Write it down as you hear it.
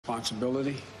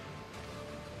responsibility.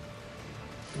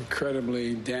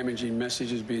 Incredibly damaging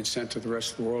messages being sent to the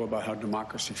rest of the world about how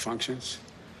democracy functions.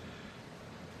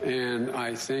 And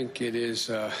I think it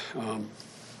is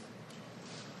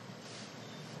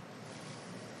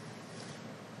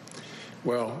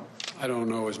well, I don't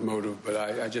know his motive, but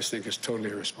I just think it's totally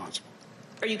irresponsible.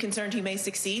 Are you concerned he may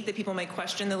succeed, that people may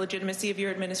question the legitimacy of your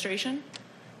administration?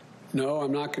 No,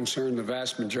 I'm not concerned. The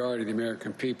vast majority of the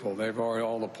American people, they've already,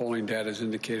 all the polling data has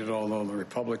indicated, although the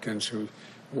Republicans who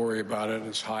worry about it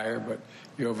is higher, but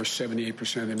over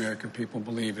 78% of the American people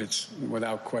believe it's,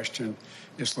 without question,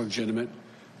 it's legitimate.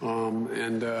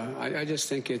 I just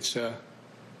think it's,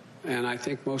 and I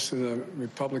think most of the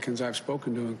Republicans I've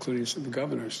spoken to, including some of the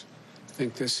governors,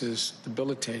 think this is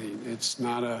debilitating. It's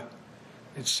not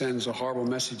it sends a horrible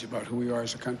message about who we are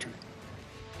as a country.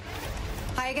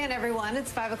 Hi again, everyone. It's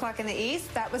 5 o'clock in the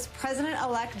East. That was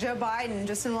President-elect Joe Biden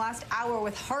just in the last hour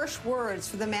with harsh words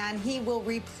for the man he will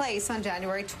replace on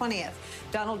January 20th.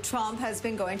 Donald Trump has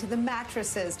been going to the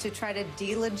mattresses to try to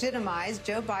delegitimize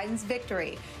Joe Biden's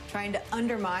victory, trying to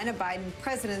undermine a Biden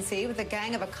presidency with a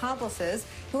gang of accomplices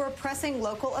who are pressing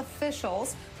local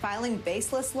officials, filing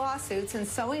baseless lawsuits, and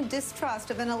sowing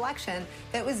distrust of an election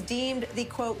that was deemed the,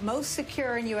 quote, most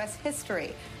secure in U.S.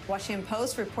 history. Washington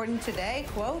Post reporting today,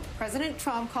 quote, President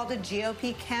Trump called a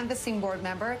GOP canvassing board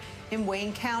member in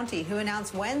Wayne County who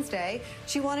announced Wednesday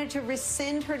she wanted to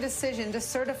rescind her decision to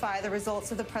certify the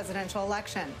results of the presidential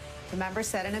election. The member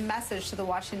said in a message to the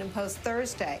Washington Post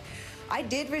Thursday, I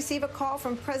did receive a call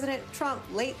from President Trump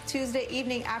late Tuesday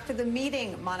evening after the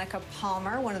meeting. Monica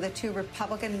Palmer, one of the two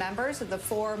Republican members of the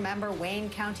four-member Wayne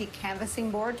County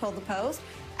Canvassing Board, told the Post,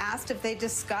 asked if they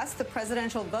discussed the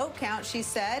presidential vote count. She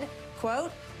said,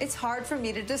 quote, it's hard for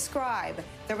me to describe.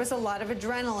 There was a lot of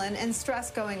adrenaline and stress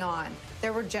going on.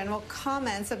 There were general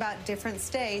comments about different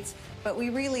states, but we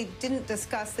really didn't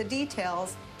discuss the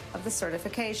details of the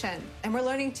certification. And we're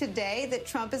learning today that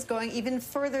Trump is going even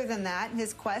further than that in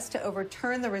his quest to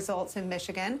overturn the results in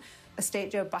Michigan, a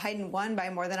state Joe Biden won by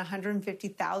more than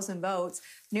 150,000 votes.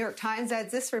 New York Times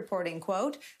adds this reporting,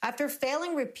 quote, after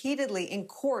failing repeatedly in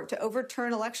court to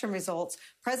overturn election results,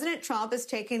 President Trump is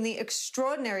taking the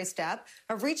extraordinary step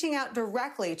of reaching out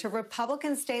directly to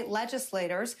Republican state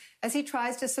legislators as he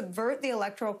tries to subvert the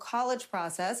Electoral College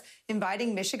process,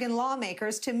 inviting Michigan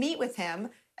lawmakers to meet with him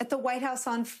at the White House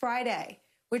on Friday,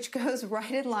 which goes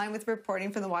right in line with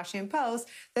reporting from the Washington Post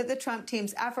that the Trump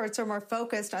team's efforts are more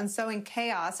focused on sowing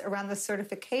chaos around the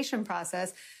certification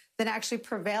process than actually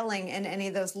prevailing in any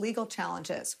of those legal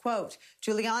challenges. Quote,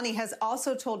 Giuliani has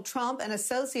also told Trump and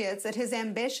associates that his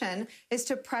ambition is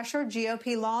to pressure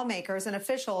GOP lawmakers and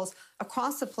officials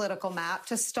across the political map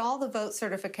to stall the vote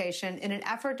certification in an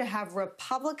effort to have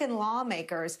Republican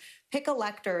lawmakers pick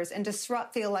electors and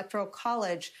disrupt the Electoral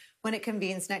College when it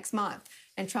convenes next month.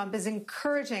 And Trump is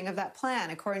encouraging of that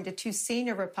plan, according to two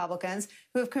senior Republicans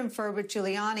who have conferred with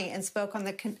Giuliani and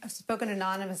spoken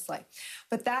anonymously.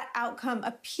 But that outcome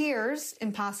appears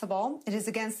impossible. It is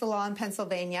against the law in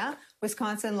Pennsylvania.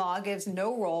 Wisconsin law gives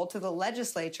no role to the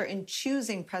legislature in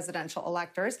choosing presidential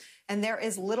electors, and there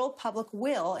is little public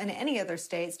will in any other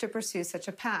states to pursue such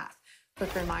a path.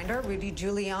 Quick reminder, Rudy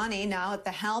Giuliani, now at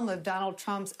the helm of Donald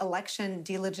Trump's election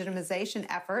delegitimization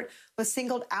effort, was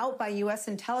singled out by U.S.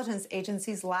 intelligence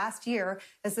agencies last year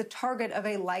as the target of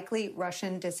a likely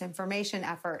Russian disinformation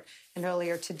effort. And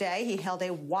earlier today, he held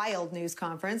a wild news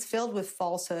conference filled with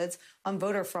falsehoods on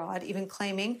voter fraud, even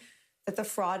claiming that the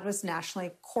fraud was nationally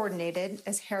coordinated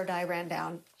as hair dye ran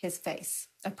down his face.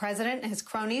 A president and his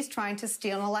cronies trying to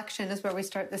steal an election is where we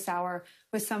start this hour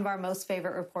with some of our most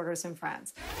favorite reporters and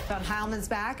friends. Don Heilman's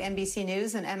back, NBC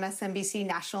News and MSNBC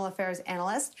national affairs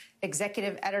analyst,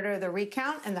 executive editor of The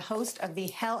Recount, and the host of the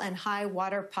Hell and High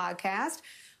Water podcast.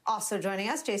 Also joining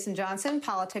us, Jason Johnson,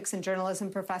 politics and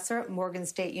journalism professor at Morgan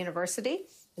State University,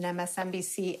 an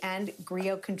MSNBC and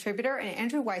GRIO contributor, and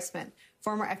Andrew Weissman,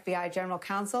 former FBI general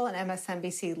counsel and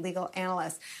MSNBC legal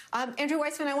analyst. Andrew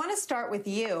Weissman, I want to start with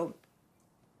you.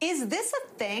 Is this a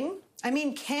thing? I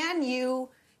mean,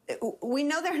 we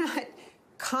know they're not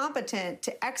competent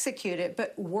to execute it,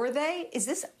 but were they? Is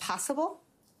this possible?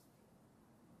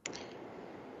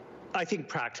 I think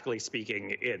practically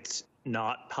speaking, it's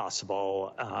not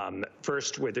possible.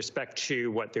 First, with respect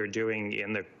to what they're doing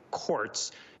in the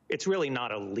courts, it's really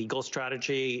not a legal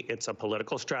strategy. It's a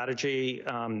political strategy.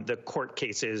 The court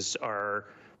cases are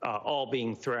all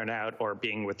being thrown out or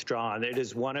being withdrawn. It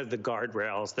is one of the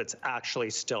guardrails that's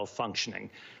actually still functioning.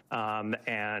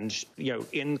 And,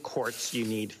 in courts, you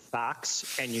need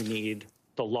facts and you need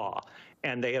the law.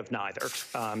 and they have neither.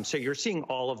 So you're seeing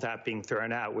all of that being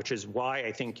thrown out, which is why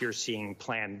I think you're seeing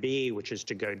Plan B, which is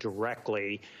to go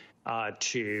directly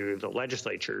to the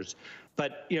legislatures.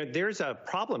 But there's a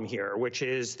problem here, which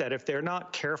is that if they're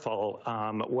not careful,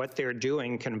 what they're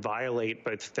doing can violate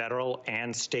both federal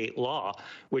and state law,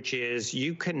 which is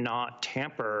you cannot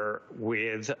tamper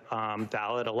with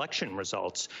valid election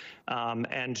results.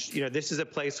 And this is a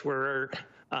place where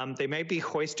they may be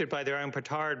hoisted by their own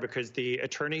petard, because the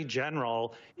Attorney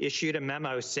General issued a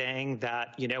memo saying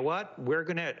that, we're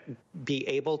going to be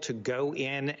able to go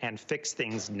in and fix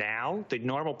things now. The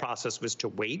normal process was to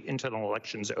wait until the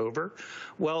election's over.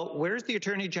 Well, where's the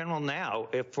Attorney General now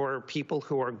if for people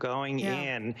who are going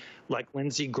in, like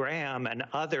Lindsey Graham and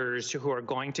others who are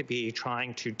going to be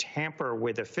trying to tamper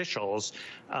with officials?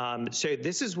 So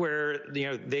this is where,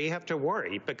 they have to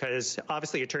worry, because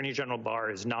obviously Attorney General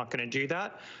Barr is not going to do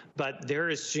that. But there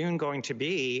is soon going to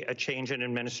be a change in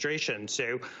administration.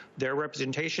 So their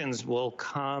representations will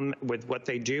come with what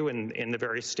they do in the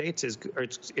various states is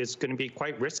going to be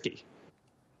quite risky.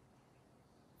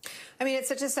 I mean, it's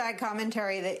such a sad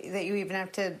commentary that you even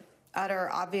have to utter.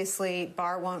 Obviously,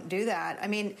 Barr won't do that. I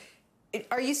mean,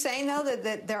 are you saying, though,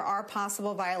 that there are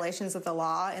possible violations of the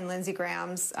law in Lindsey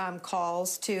Graham's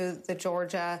calls to the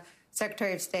Georgia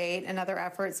Secretary of State and other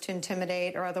efforts to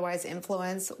intimidate or otherwise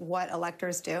influence what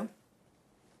electors do?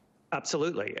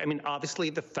 Absolutely. I mean, obviously,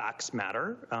 the facts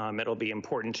matter. It'll be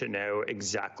important to know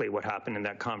exactly what happened in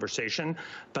that conversation.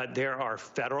 But there are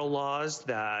federal laws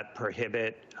that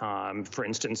prohibit, for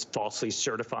instance, falsely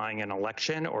certifying an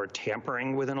election or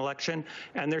tampering with an election.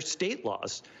 And there's state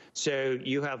laws. So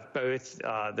you have both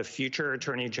the future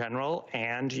Attorney General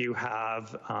and you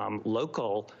have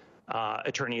local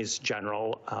attorneys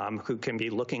general who can be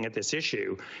looking at this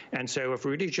issue. And so if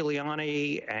Rudy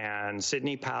Giuliani and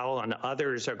Sidney Powell and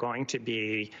others are going to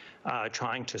be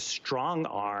trying to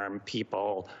strong-arm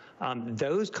people,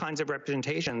 those kinds of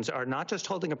representations are not just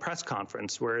holding a press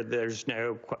conference where they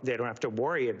don't have to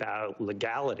worry about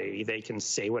legality. They can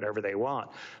say whatever they want.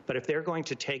 But if they're going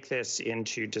to take this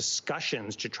into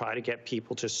discussions to try to get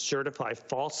people to certify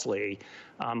falsely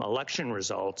election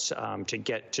results,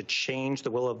 to change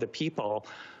the will of the people,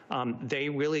 they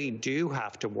really do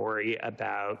have to worry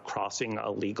about crossing a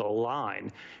legal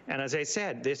line. And as I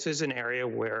said, this is an area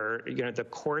where the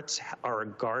courts are a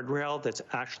guardrail that's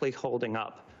actually holding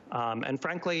up. And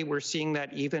frankly, we're seeing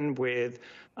that even with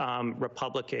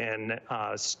Republican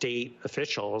state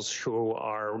officials who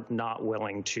are not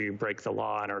willing to break the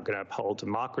law and are going to uphold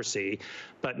democracy.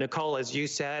 But Nicole, as you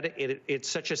said, it's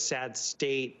such a sad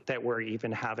state that we're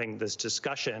even having this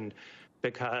discussion,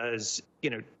 because,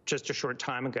 just a short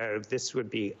time ago, this would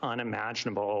be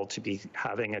unimaginable to be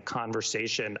having a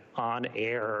conversation on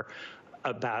air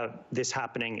about this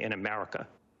happening in America.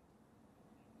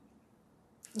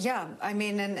 Yeah, I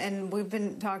mean, and we've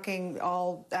been talking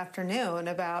all afternoon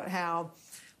about how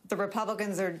the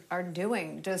Republicans are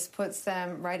doing just puts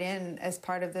them right in as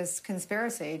part of this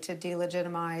conspiracy to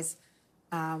delegitimize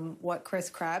what Chris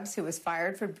Krebs, who was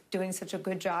fired for doing such a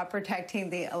good job protecting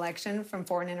the election from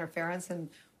foreign interference and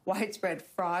widespread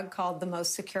fraud, called the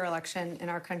most secure election in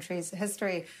our country's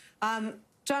history.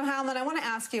 John Howland, I want to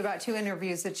ask you about two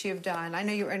interviews that you've done. I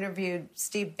know you interviewed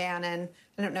Steve Bannon.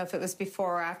 I don't know if it was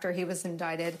before or after he was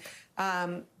indicted.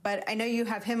 But I know you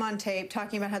have him on tape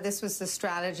talking about how this was the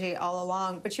strategy all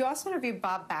along. But you also interviewed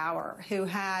Bob Bauer, who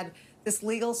had this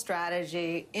legal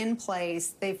strategy in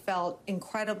place. They felt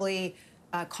incredibly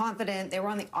confident. They were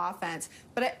on the offense.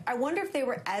 But I wonder if they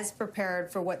were as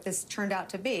prepared for what this turned out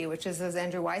to be, which is, as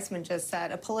Andrew Weissman just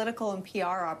said, a political and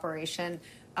PR operation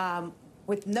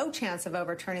with no chance of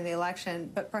overturning the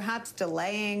election, but perhaps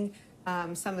delaying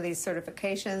some of these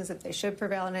certifications if they should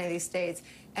prevail in any of these states.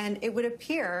 And it would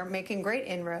appear making great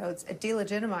inroads at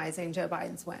delegitimizing Joe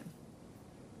Biden's win.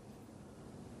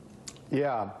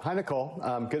 Yeah. Hi, Nicole.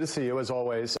 Good to see you, as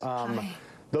always. Hi.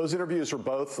 Those interviews were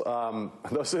both.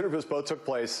 Those interviews both took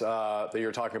place that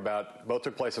you're talking about. Both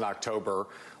took place in October,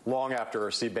 long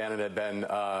after Steve Bannon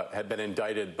had been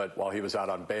indicted, but while he was out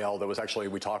on bail. There was actually,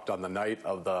 we talked on the night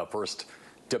of the first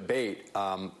debate,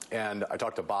 and I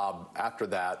talked to Bob after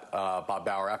that, Bob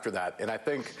Bauer after that, and I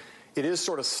think it is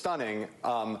sort of stunning.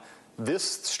 This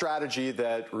strategy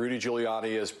that Rudy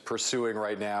Giuliani is pursuing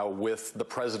right now, with the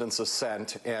president's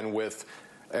assent and with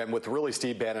and with really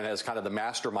Steve Bannon as kind of the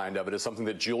mastermind of it, is something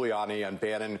that Giuliani and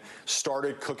Bannon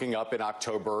started cooking up in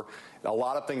October. A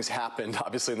lot of things happened,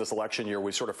 obviously, in this election year.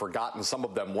 We've sort of forgotten some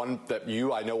of them. One that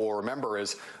I know, will remember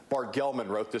is Bart Gellman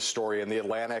wrote this story in The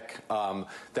Atlantic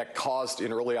that caused,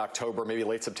 in early October, maybe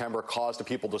late September, caused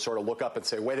people to sort of look up and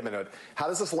say, wait a minute, how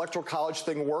does this electoral college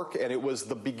thing work? And it was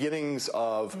the beginnings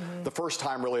of the first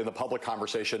time, really, in the public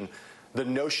conversation, the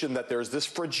notion that there's this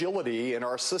fragility in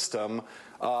our system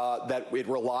that it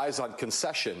relies on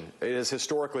concession. It has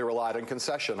historically relied on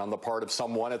concession on the part of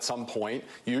someone at some point,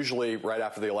 usually right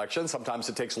after the election. Sometimes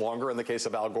it takes longer. In the case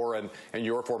of Al Gore and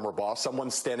your former boss, someone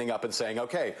standing up and saying,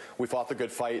 okay, we fought the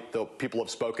good fight, the people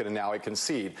have spoken, and now I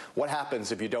concede. What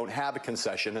happens if you don't have a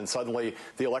concession and suddenly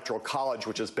the Electoral College,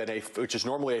 which is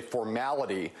normally a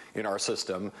formality in our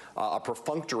system, a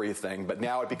perfunctory thing, but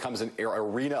now it becomes an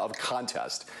arena of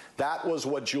contest. That was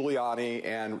what Giuliani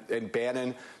and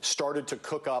Bannon started to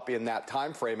cook up in that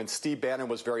time frame, and Steve Bannon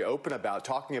was very open about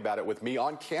talking about it with me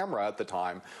on camera at the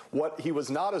time. What he was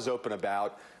not as open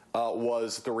about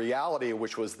was the reality,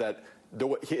 which was that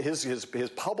his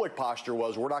public posture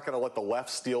was, we're not going to let the left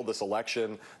steal this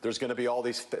election. There's going to be all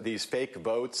these fake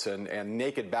votes and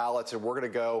naked ballots, and we're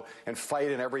going to go and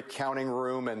fight in every counting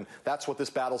room, and that's what this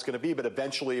battle's going to be. But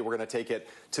eventually, we're going to take it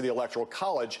to the Electoral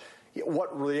College.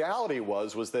 What reality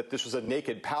was that this was a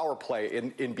naked power play.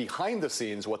 In behind the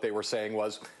scenes, what they were saying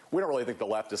was, we don't really think the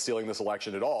left is stealing this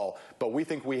election at all, but we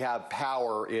think we have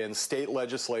power in state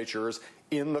legislatures,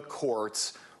 in the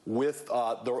courts, with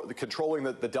controlling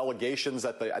the delegations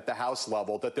at the House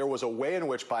level, that there was a way in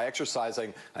which, by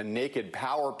exercising a naked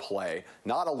power play,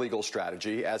 not a legal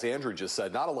strategy, as Andrew just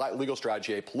said, not a legal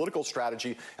strategy, a political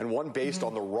strategy, and one based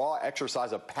on the raw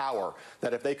exercise of power,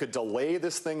 that if they could delay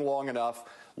this thing long enough,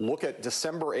 look at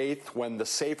December 8th when the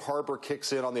safe harbor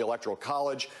kicks in on the Electoral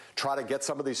College, try to get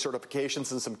some of these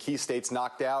certifications in some key states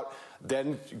knocked out,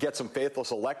 then get some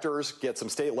faithless electors, get some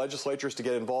state legislatures to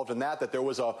get involved in that there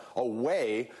was a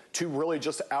way to really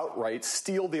just outright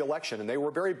steal the election. And they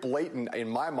were very blatant, in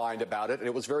my mind, about it. And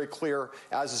it was very clear,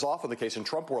 as is often the case in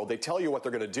Trump world, they tell you what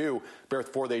they're going to do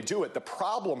before they do it. The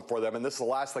problem for them, and this is the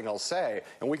last thing I'll say,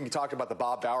 and we can talk about the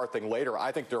Bob Bauer thing later,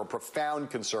 I think there are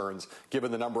profound concerns,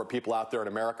 given the number of people out there in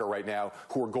America right now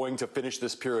who are going to finish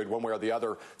this period one way or the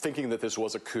other thinking that this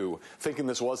was a coup, thinking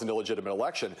this was an illegitimate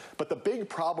election. But the big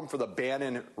problem for the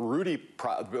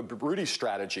Bannon-Rudy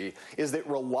strategy is that it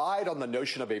relied on the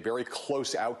notion of a very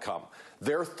close outcome.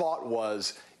 Their thought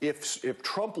was, if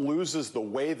Trump loses the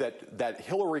way that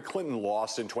Hillary Clinton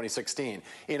lost in 2016,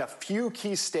 in a few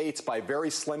key states by very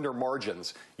slender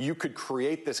margins, you could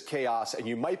create this chaos, and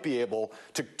you might be able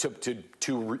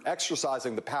to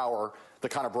exercising the power, the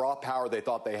kind of raw power they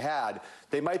thought they had,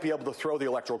 they might be able to throw the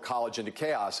Electoral College into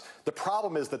chaos. The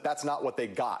problem is that that's not what they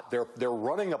got. They're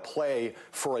running a play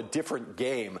for a different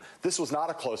game. This was not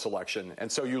a close election.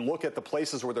 And so you look at the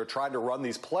places where they're trying to run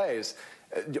these plays,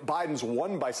 Biden's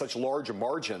won by such large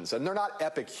margins, and they're not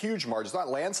epic, huge margins, not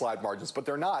landslide margins, but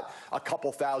they're not a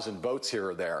couple thousand votes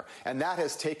here or there. And that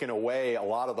has taken away a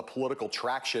lot of the political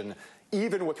traction,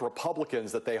 even with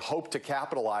Republicans, that they hope to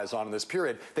capitalize on in this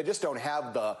period. They just don't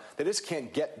have they just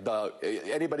can't get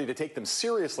anybody to take them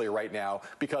seriously right now,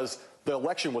 because the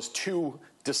election was too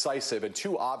decisive and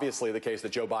too obviously the case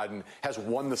that Joe Biden has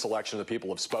won this election. The people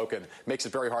have spoken. Makes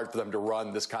it very hard for them to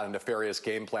run this kind of nefarious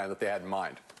game plan that they had in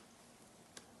mind.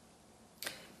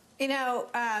 You know,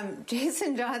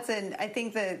 Jason Johnson, I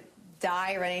think the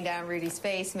dye running down Rudy's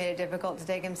face made it difficult to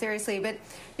take him seriously. But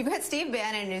you've got Steve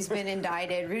Bannon, who's been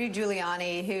indicted, Rudy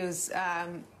Giuliani, who's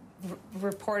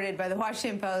reported by the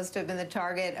Washington Post to have been the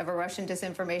target of a Russian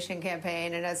disinformation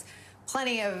campaign, and has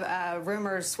plenty of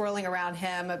rumors swirling around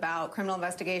him about criminal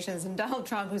investigations, and Donald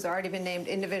Trump, who's already been named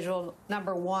individual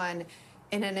 #1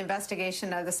 in an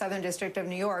investigation of the Southern District of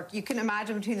New York. You can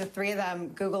imagine between the three of them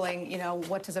Googling, you know,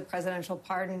 what does a presidential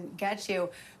pardon get you?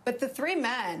 But the three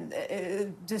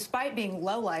men, despite being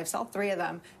lowlifes, all three of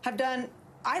them, have done,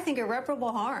 I think,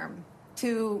 irreparable harm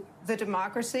to the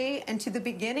democracy and to the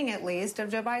beginning, at least, of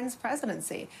Joe Biden's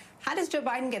presidency. How does Joe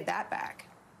Biden get that back?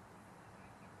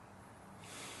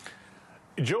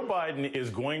 Joe Biden is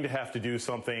going to have to do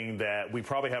something that we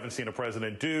probably haven't seen a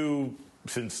president do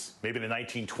since maybe the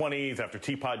 1920s, after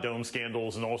Teapot Dome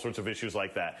scandals and all sorts of issues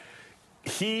like that.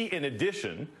 He, in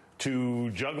addition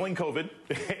to juggling COVID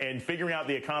and figuring out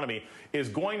the economy, is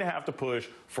going to have to push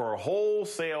for a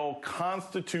wholesale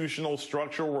constitutional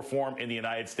structural reform in the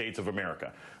United States of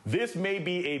America. This may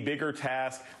be a bigger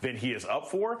task than he is up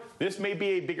for. This may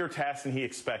be a bigger task than he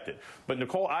expected. But,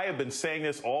 Nicole, I have been saying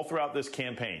this all throughout this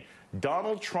campaign.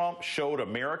 Donald Trump showed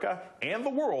America and the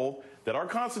world that our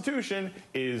Constitution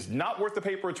is not worth the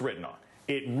paper it's written on.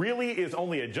 It really is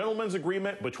only a gentleman's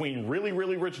agreement between really,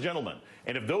 really rich gentlemen.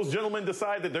 And if those gentlemen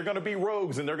decide that they're going to be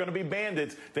rogues and they're going to be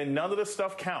bandits, then none of this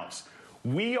stuff counts.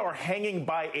 We are hanging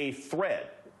by a thread.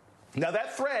 Now,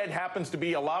 that thread happens to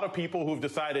be a lot of people who've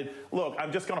decided, look,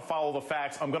 I'm just going to follow the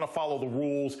facts. I'm going to follow the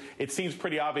rules. It seems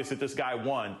pretty obvious that this guy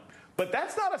won. But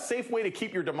that's not a safe way to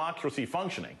keep your democracy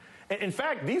functioning. In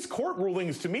fact, these court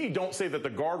rulings, to me, don't say that the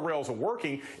guardrails are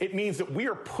working. It means that we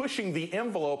are pushing the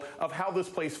envelope of how this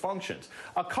place functions.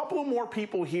 A couple of more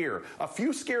people here, a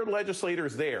few scared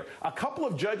legislators there, a couple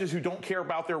of judges who don't care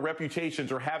about their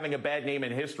reputations or having a bad name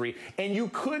in history, and you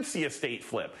could see a state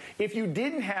flip. If you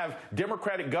didn't have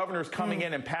Democratic governors coming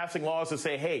in and passing laws to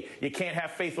say, hey, you can't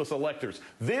have faithless electors,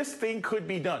 this thing could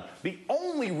be done. The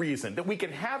only reason that we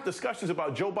can have discussions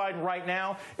about Joe Biden right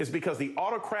now is because the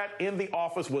autocrat in the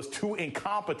office was too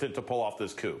incompetent to pull off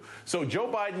this coup. So Joe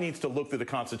Biden needs to look through the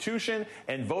Constitution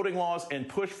and voting laws and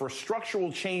push for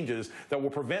structural changes that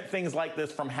will prevent things like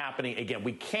this from happening again.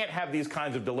 We can't have these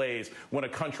kinds of delays when a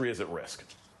country is at risk.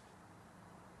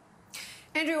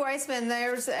 Andrew Weissman,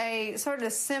 there's a sort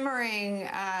of simmering,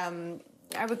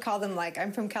 I would call them, like,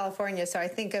 I'm from California, so I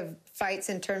think of fights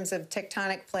in terms of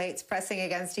tectonic plates pressing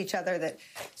against each other that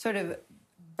sort of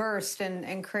burst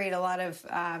and create a lot of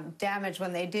damage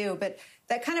when they do. But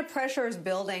that kind of pressure is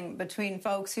building between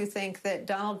folks who think that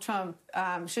Donald Trump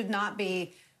should not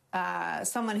be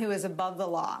someone who is above the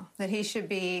law, that he should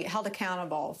be held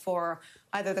accountable for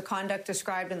either the conduct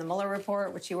described in the Mueller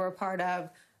report, which you were a part of,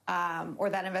 or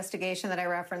that investigation that I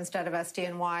referenced out of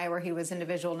SDNY, where he was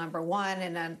individual number one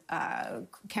in a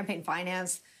campaign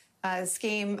finance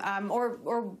scheme, or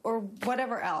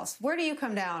whatever else. Where do you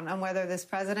come down on whether this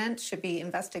president should be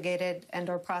investigated and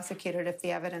or prosecuted if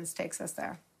the evidence takes us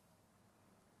there?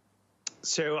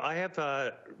 So I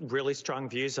have really strong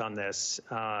views on this.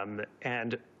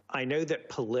 And I know that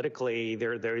politically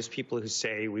there are those people who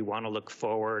say we want to look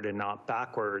forward and not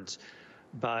backwards.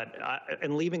 But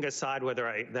and leaving aside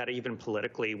whether that even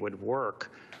politically would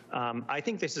work, I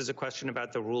think this is a question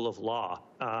about the rule of law.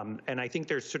 And I think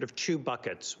there's sort of two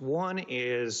buckets. One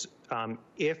is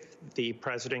if the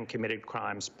president committed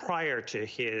crimes prior to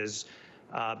his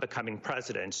becoming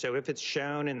president. So if it's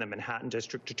shown in the Manhattan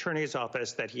District Attorney's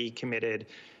Office that he committed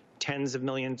tens of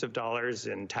millions of dollars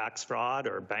in tax fraud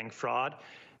or bank fraud,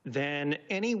 then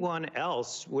anyone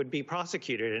else would be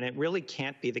prosecuted. And it really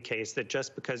can't be the case that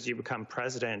just because you become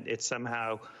president, it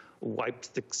somehow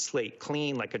wiped the slate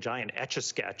clean like a giant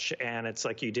Etch-a-Sketch, and it's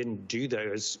like you didn't do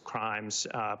those crimes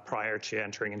prior to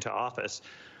entering into office.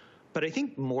 But I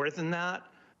think more than that,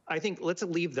 I think let's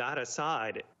leave that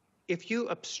aside. If you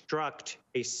obstruct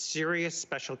a serious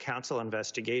special counsel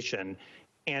investigation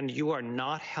and you are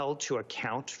not held to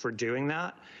account for doing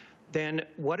that, then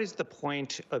what is the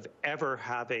point of ever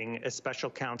having a special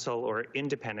counsel or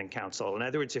independent counsel? In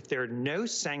other words, if there are no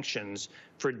sanctions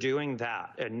for doing that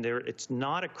and it's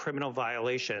not a criminal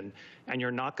violation and you're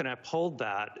not going to uphold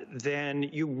that, then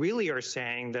you really are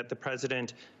saying that the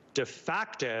president de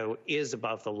facto is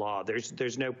above the law.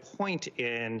 There's no point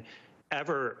in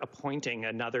ever appointing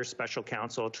another special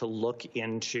counsel to look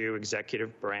into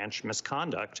executive branch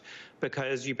misconduct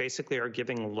because you basically are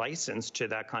giving license to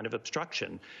that kind of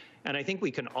obstruction. And I think we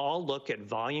can all look at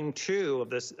volume 2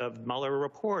 of Mueller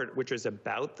report, which is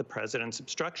about the president's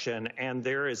obstruction, and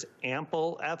there is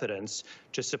ample evidence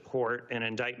to support an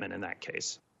indictment in that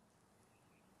case.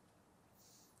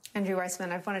 Andrew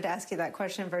Weissman, I've wanted to ask you that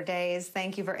question for days.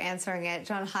 Thank you for answering it.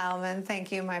 John Heilman,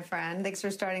 thank you, my friend. Thanks for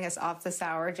starting us off this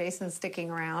hour. Jason's sticking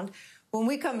around. When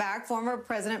we come back, former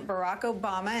President Barack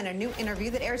Obama, in a new interview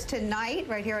that airs tonight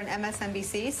right here on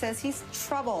MSNBC, says he's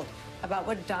troubled about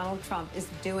what Donald Trump is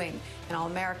doing. And all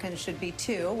Americans should be,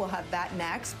 too. We'll have that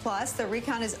next. Plus, the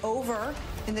recount is over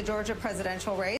in the Georgia presidential race.